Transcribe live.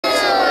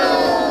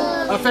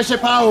Official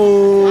Pao.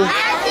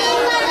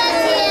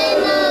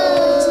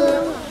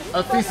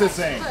 Afisa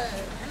sing.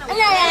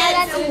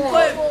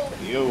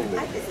 Yo.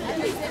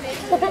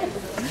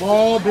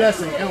 More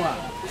blessing. Ewa.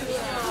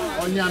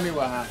 Onyami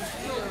waha.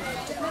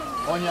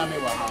 Onyami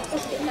waha.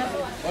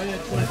 Oye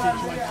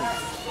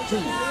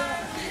 2022.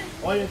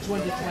 Oye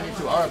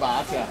 2022. Alright,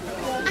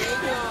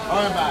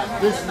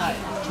 alright, this night.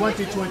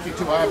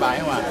 2022. Alright,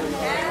 Ewa.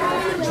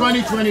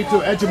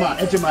 2022. Ejima.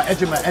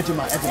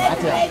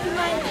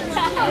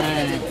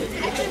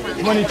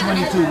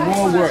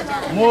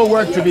 2022. More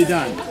work to be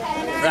done.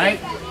 Right?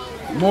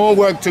 More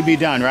work to be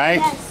done,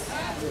 right?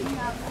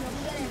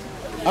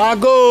 I'll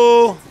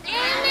go.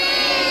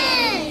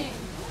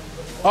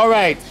 All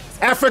right.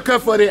 Africa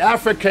for the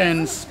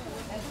Africans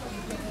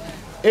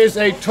is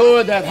a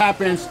tour that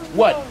happens,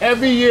 what,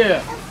 every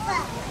year.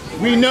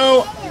 We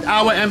know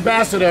our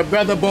ambassador,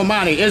 Brother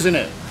Bomani, isn't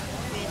it?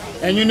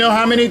 And you know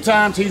how many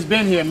times he's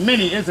been here?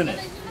 Many, isn't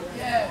it?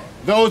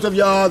 Those of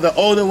y'all, the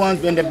older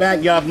ones in the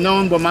back, y'all have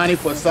known Bomani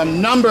for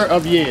some number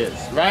of years,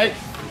 right?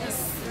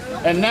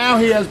 And now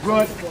he has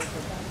brought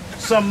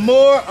some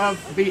more of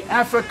the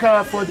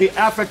Africa for the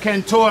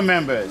African tour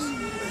members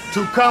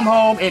to come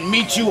home and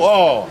meet you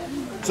all.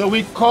 So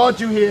we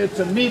called you here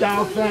to meet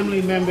our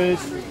family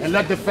members and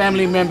let the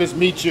family members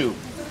meet you.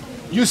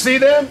 You see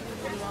them?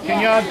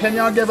 Can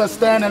y'all give a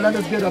stand and let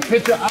us get a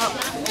picture up?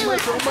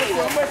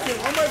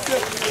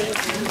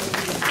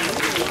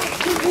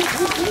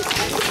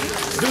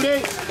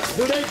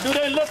 Do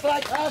they look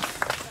like us?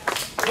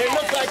 They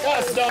look like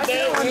us, don't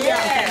they?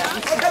 Yeah.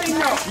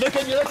 Look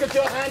at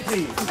your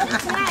auntie.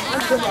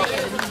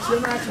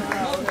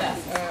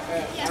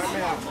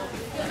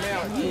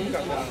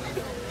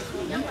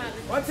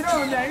 What's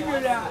wrong?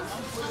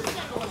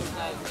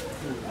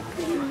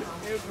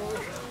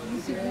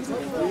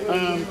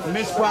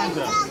 Miss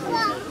Kwanzaa,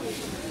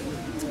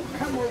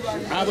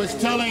 I was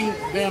telling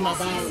them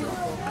about,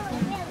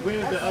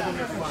 where's the other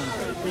Miss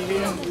Kwanzaa? Is he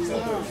here?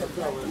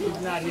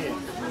 He's not here.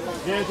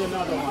 There's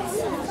another one.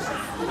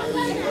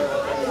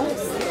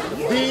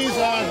 These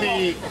are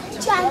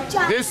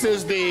this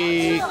is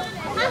the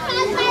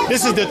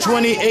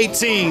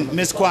 2018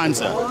 Miss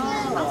Kwanzaa.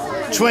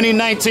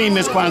 2019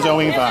 Miss Kwanzaa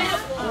Wingba.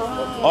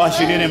 Oh,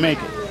 she didn't make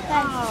it.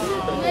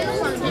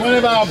 One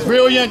of our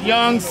brilliant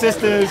young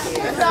sisters.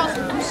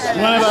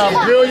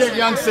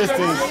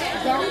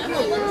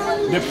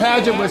 The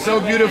pageant was so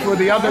beautiful.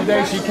 The other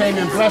day she came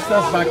and blessed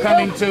us by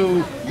coming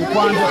to the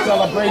Kwanzaa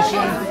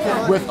celebration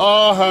with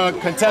all her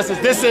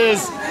contestants. This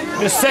is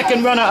the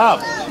second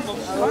runner-up.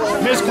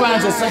 Miss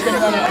Kwanzaa, second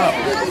runner-up.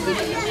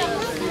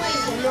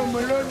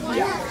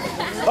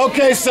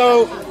 Okay,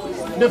 so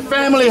the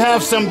family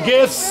have some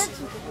gifts,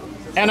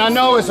 and I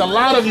know it's a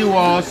lot of you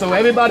all, so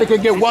everybody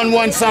could get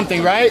one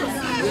something, right?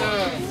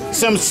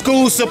 Some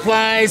school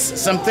supplies,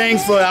 some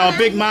things for our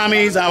big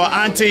mommies, our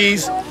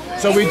aunties.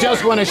 So we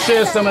just want to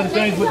share some of the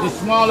things with the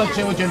smaller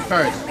children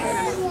first.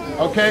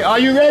 Okay, are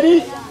you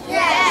ready?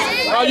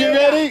 Yes. Are you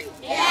ready?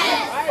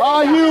 Yes.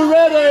 Are you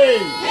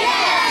ready?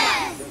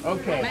 Yes.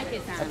 Okay,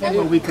 I think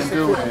what we can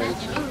do is,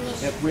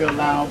 if we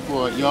allow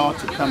for y'all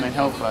to come and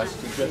help us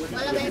to just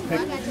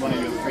pick one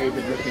of your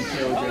favorite looking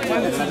children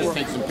and let us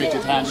take some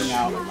pictures handing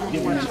out,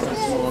 giving them some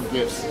small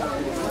gifts.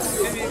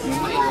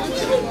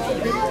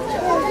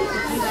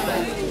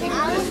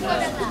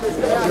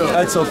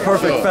 Alright, so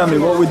perfect family.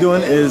 What we're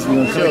doing is we're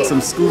going to collect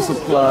some school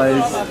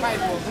supplies.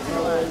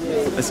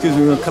 Excuse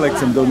me, we're going to collect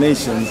some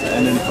donations,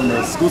 and then from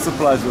the school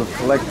supplies we've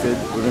collected,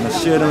 we're going to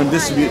share them and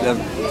distribute them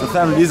to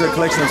family. These are a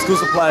collection of school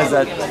supplies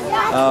that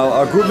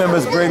our group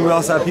members bring. We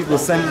also have people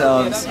send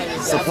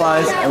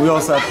supplies, and we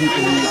also have people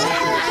who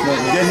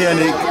get here and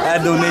they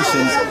add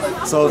donations.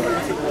 So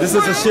this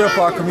is a share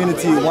for our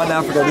community, One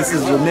Africa. This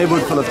is a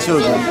neighborhood full of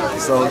children.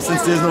 So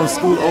since there's no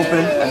school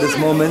open at this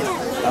moment,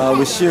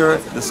 we share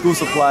the school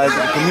supplies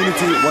with the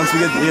community once we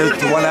get here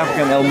to One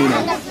Africa in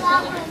Elmina.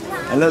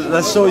 And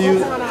let's show you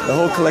the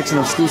whole collection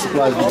of school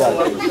supplies we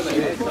got.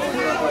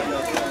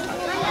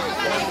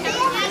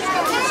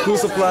 School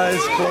supplies,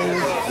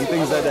 clothes, and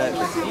things like that.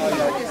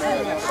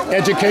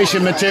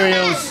 Education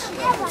materials.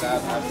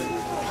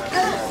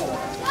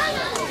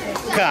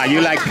 Car,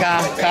 you like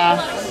car?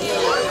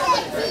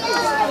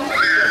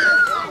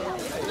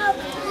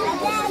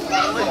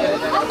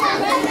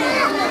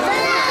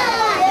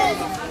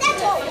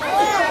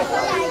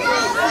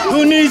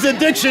 Who needs a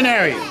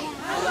dictionary?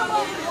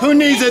 Who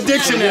needs a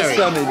dictionary? Yes,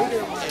 family.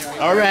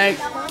 All right.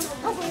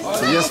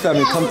 So yes,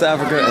 family, come to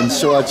Africa and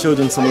show our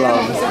children some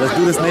love. Let's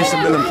do this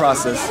nation building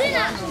process.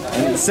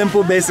 And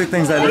simple, basic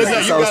things like this.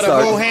 You got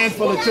a whole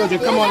handful of children.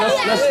 Come on,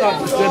 let's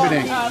start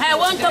distributing.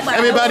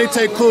 Everybody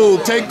take cool.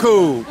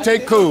 Tobela.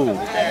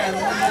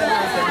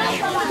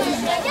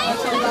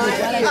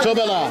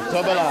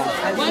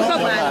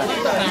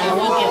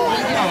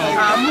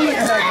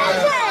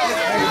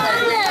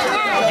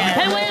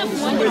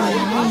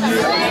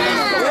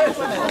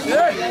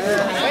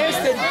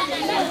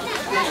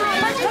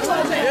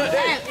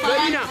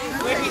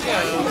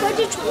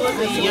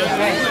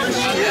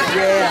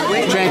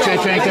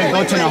 Train.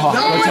 Go to the hall.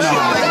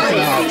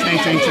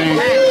 Train.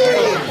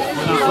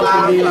 We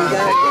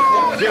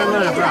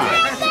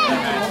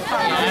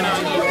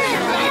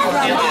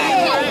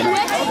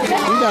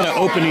gotta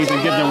open these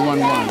and give them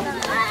 1-1.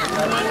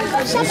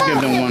 Let's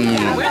give them 1-1.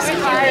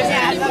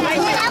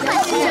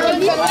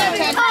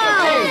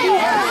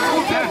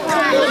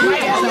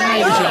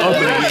 We should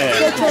open it,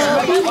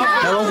 yeah.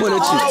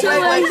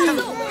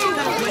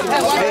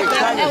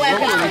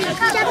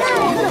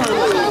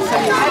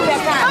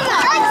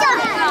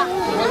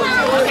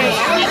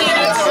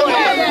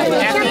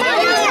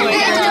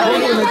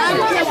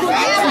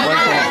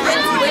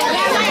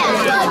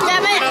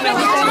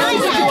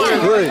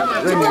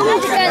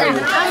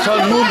 So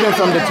move them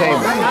from the table.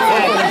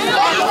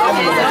 Help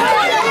me.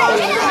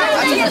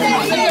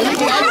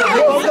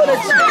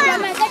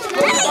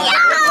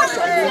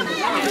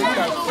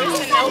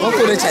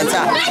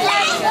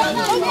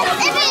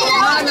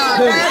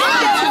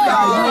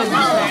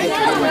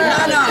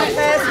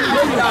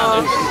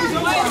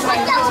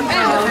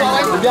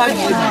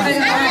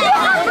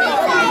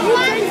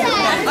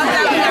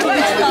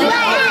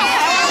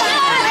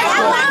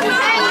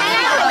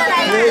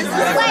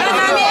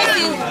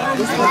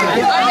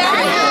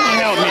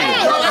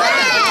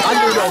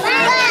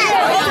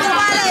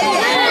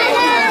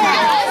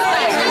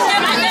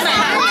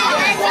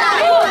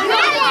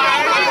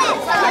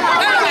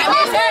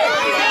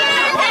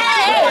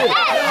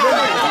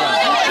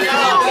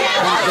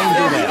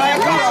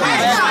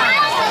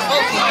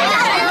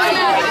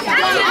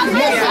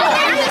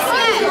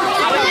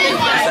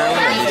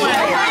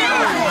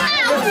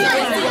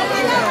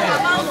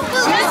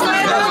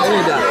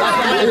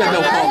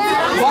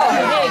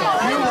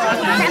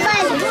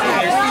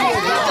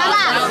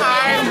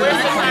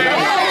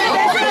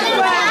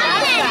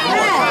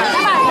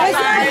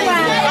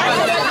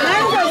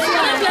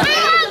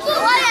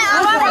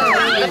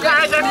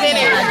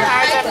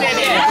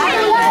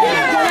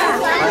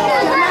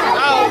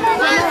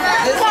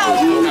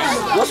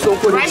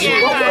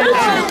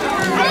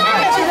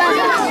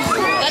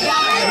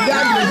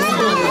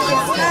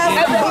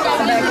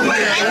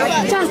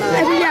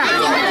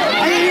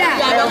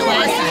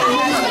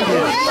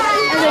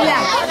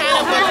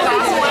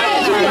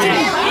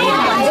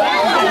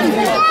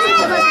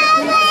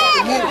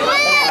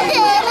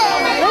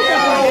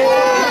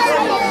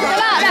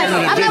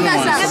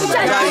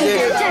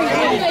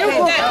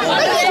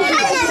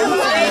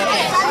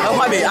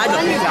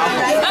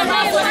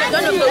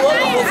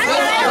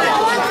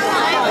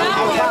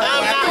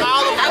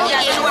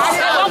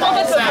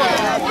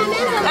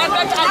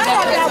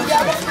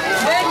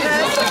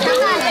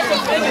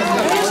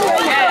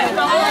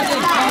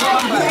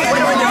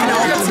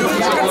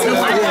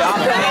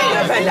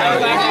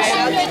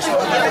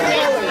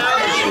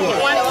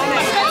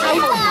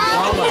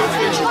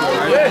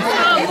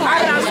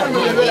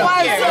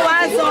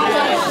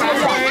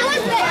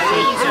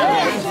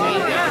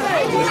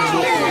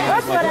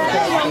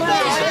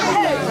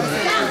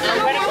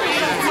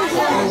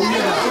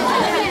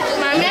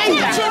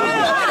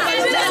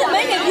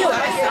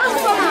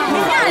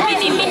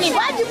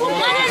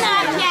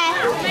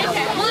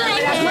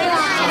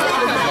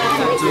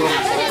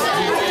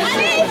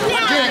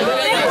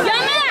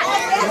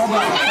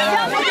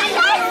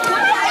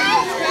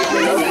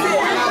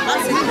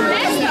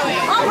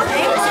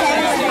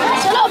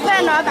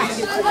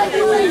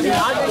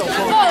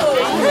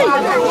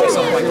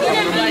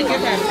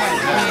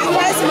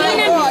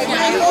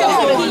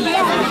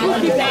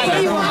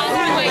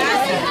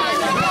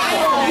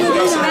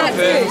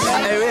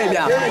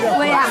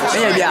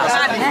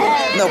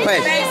 No pay.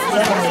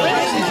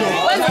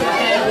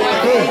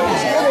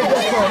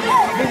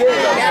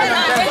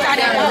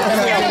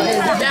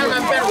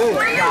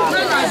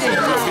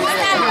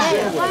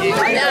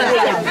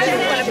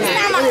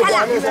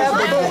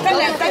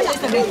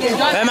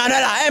 Hey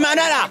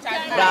Manuela,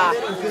 blah,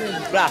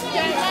 blah.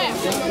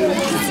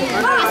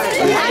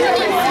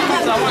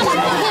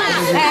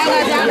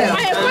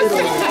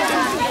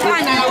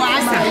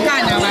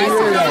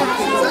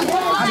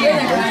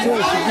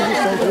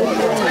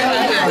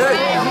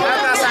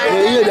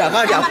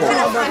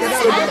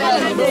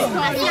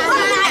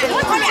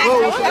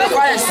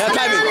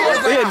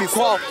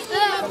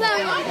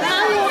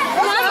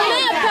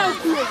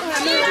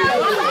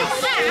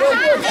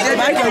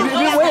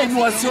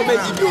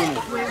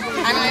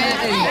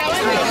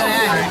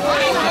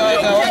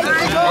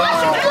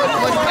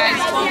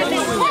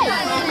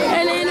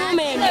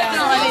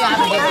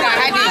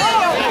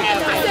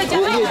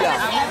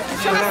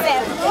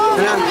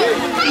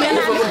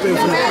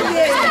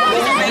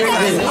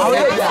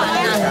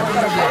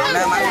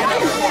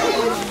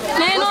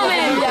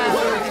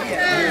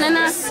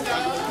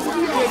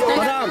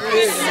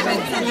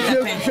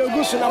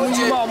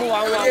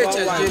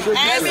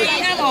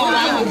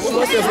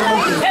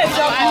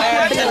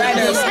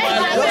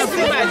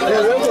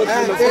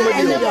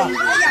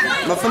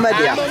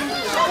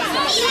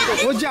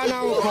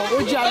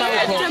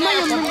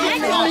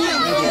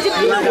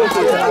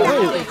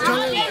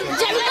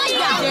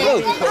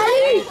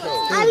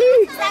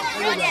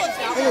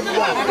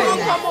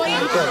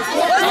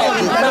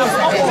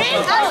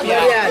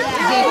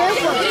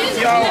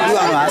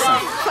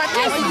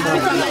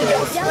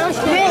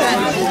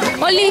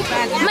 Oli,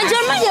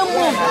 majorma ya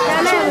mu.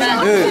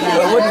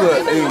 What do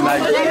you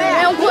like?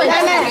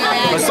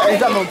 But I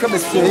don't come to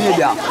see you.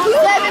 You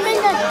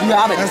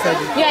have it.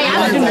 Yeah,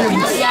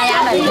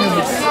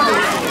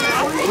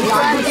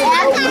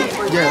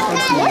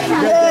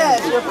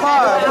 your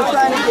car. I'm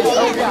trying to get it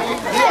open.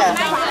 Yeah,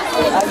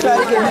 I'm trying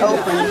to get it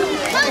open.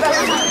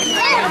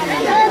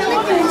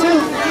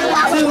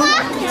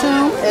 2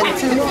 and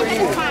 2 for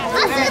you.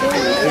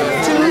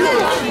 2.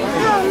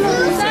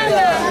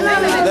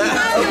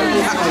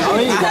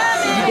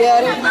 You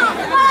get it?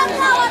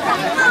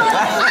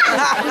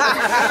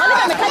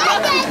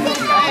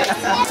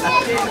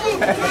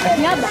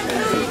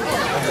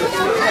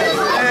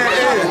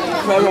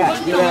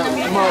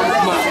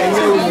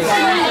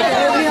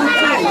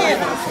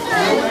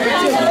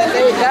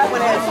 That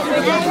one has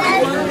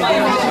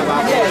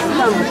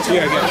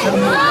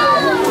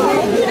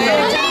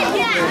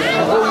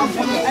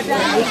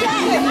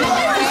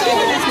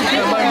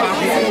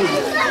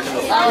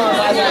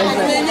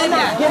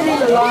give me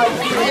the large.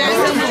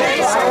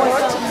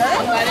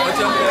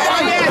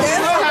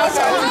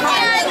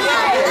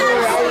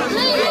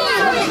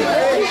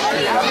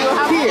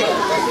 Here.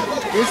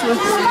 This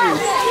one's for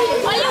you.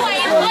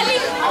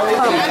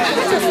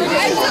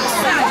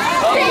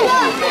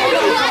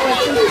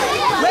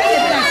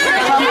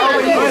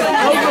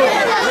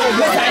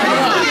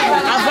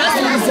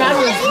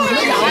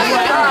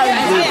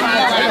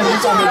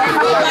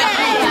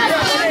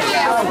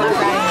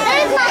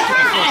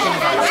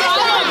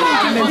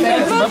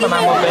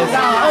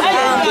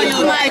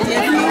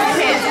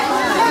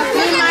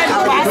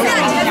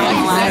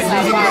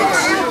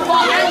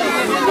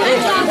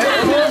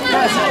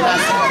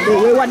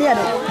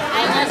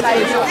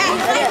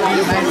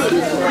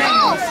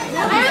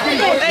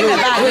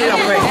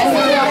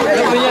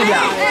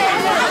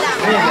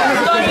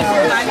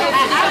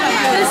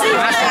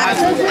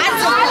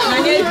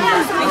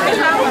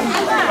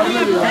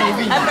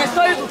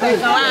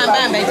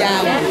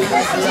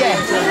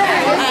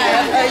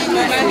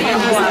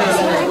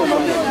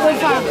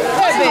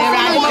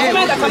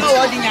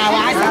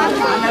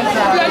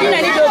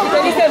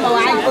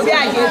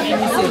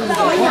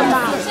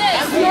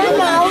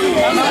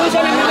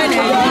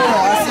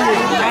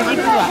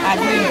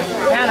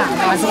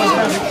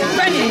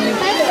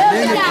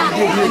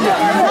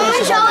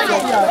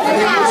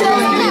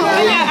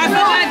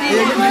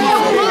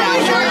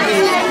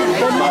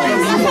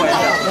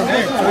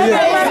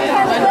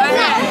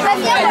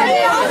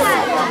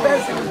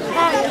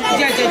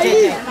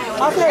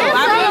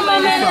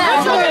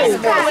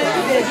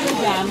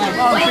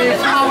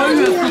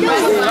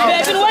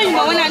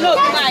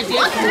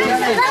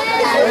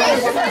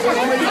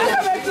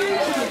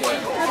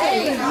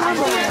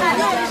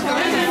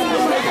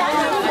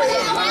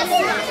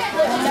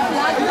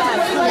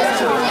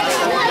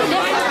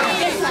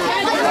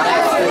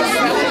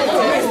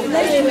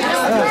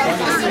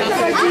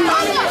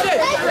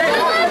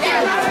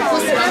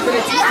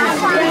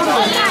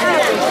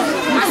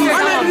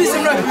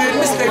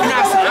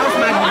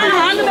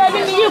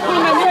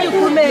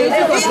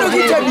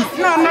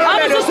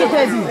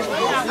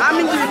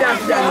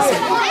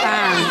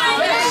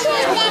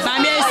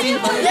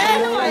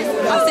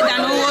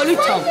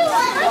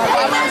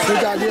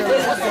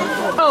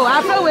 Oh,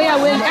 after we are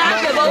went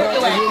after both the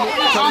way.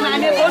 On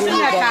an open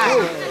car.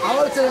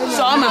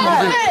 So I'm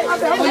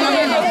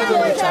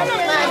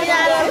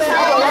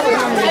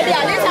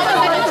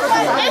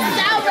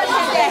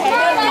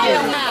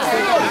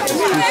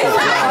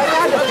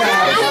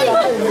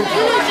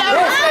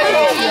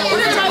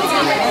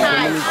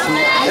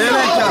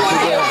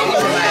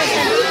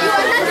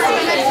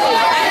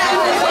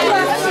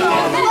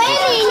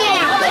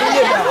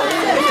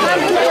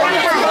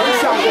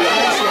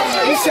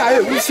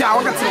we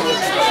shall get to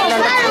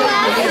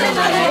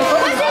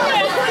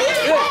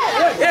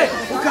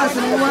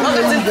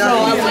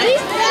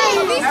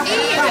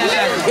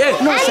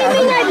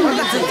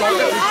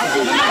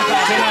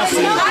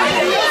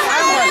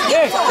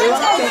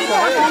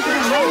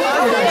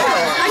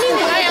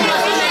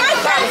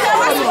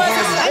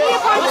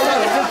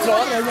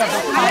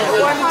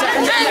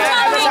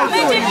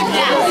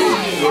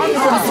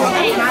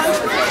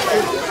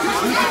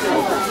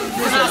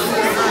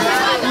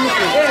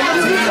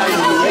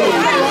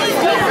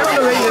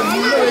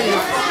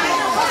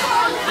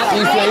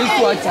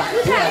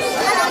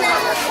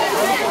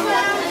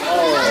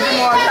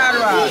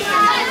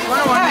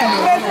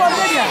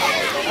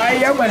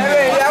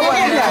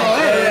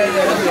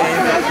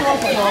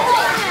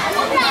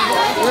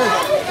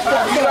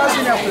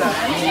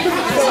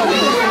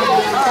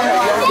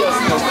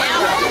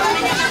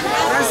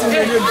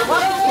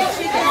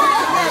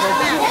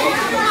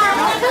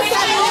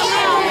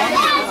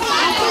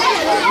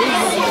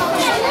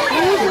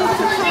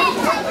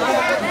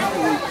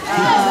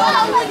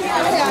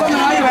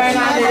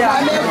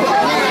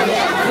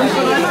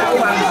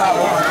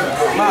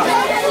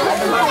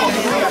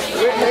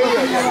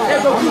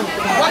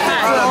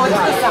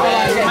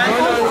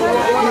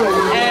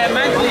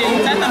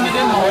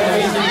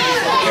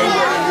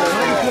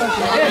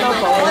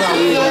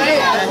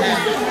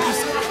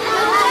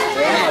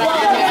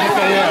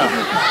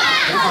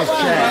I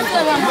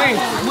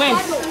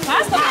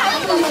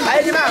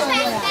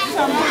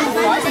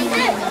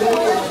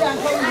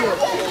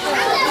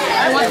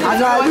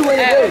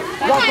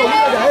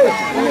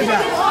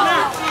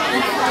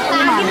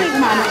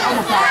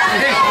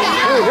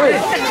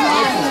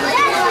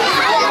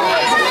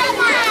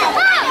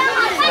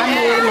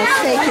made a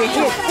mistake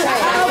here.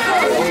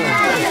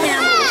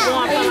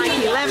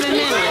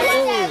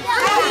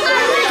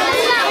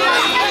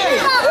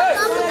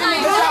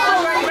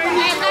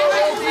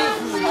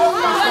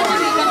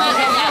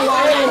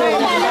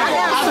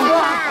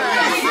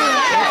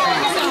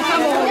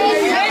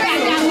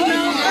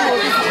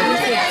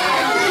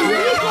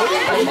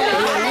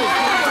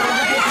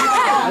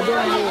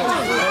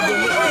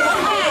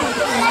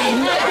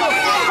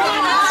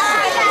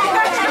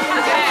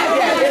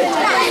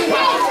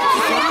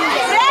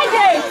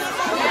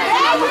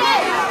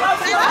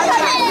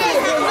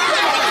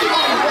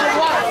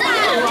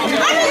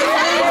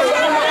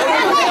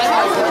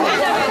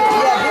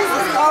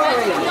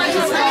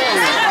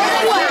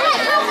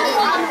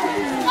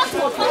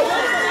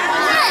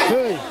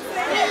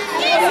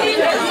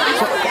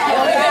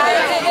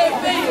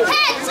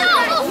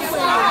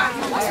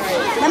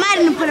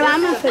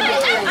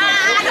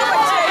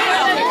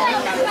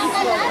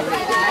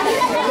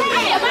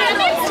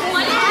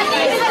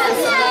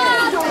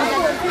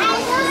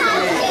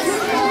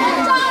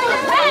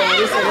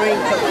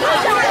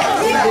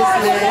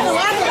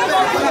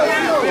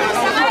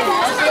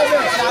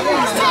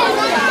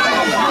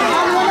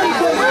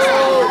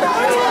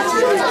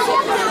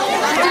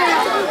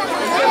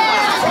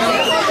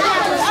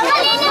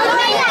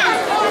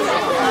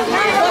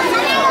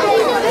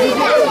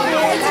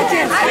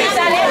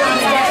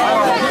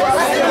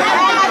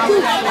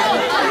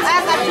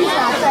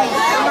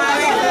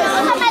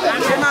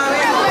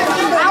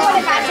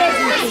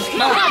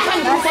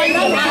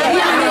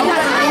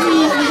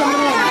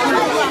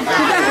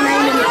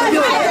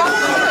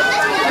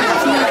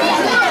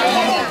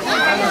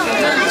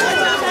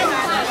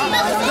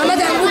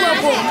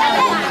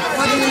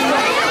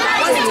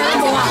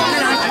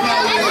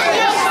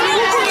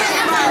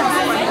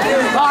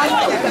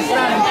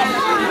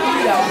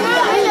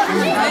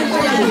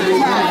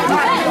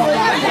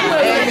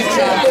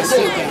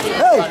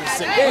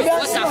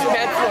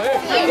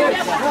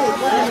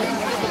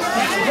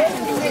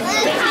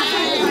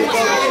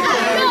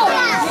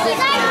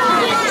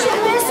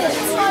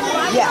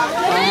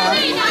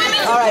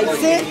 All right,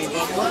 sit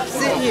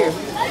here.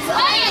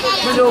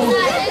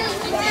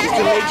 Just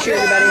to make sure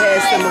everybody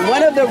has some.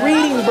 One of the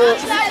reading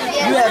books,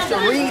 you have to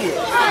read it.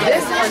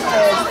 This one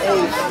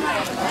has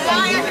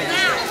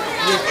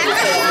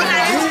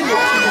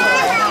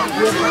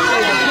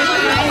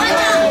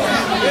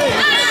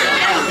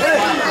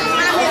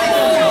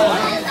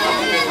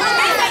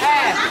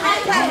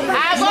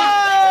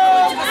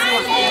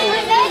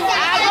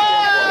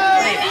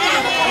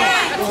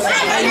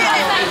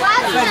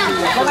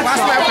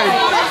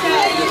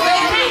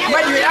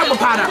Where do you have a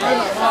partner?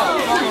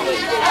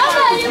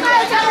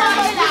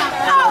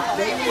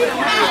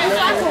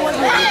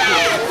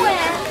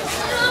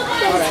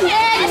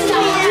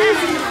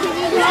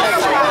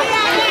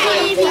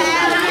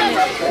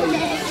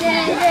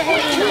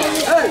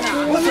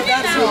 what's the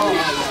dance song?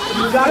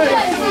 You got it?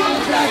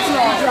 Dance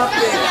song, drop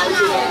it.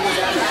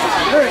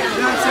 Hey,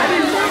 dance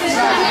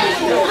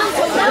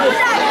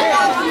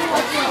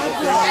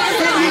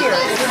sit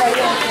here.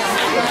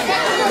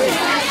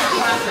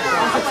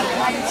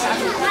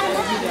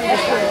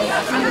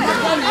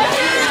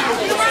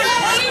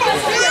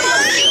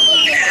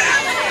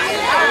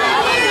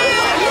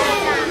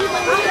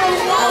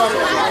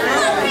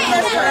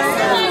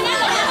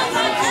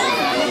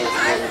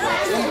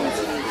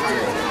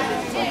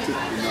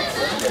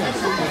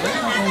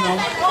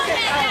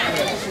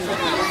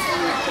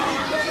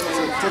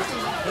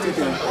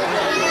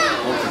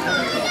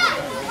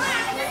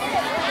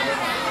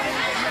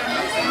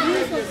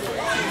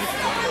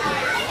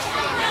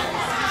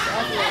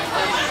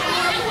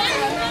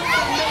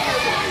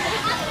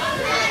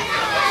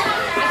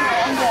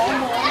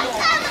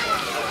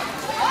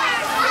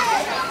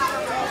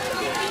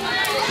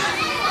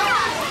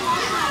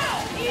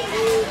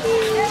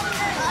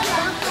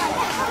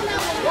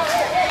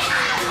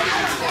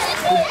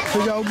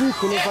 C'è già un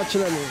buco, lo faccio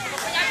da me.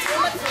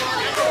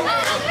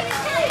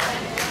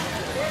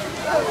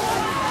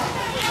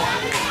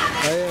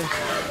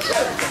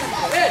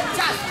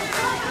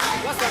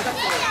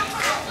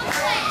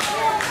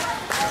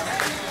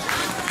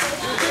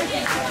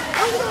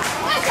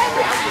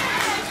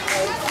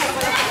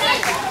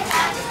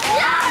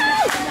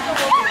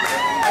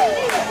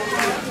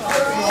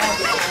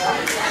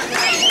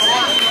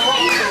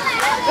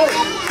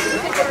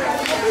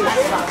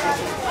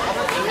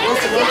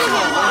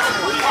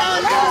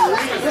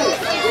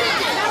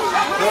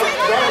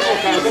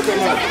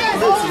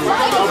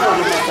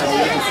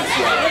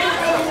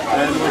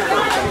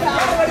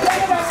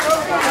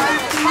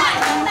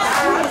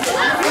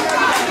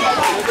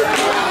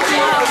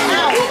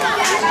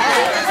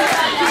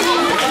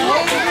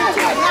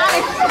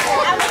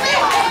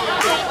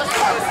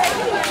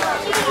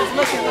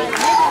 Looking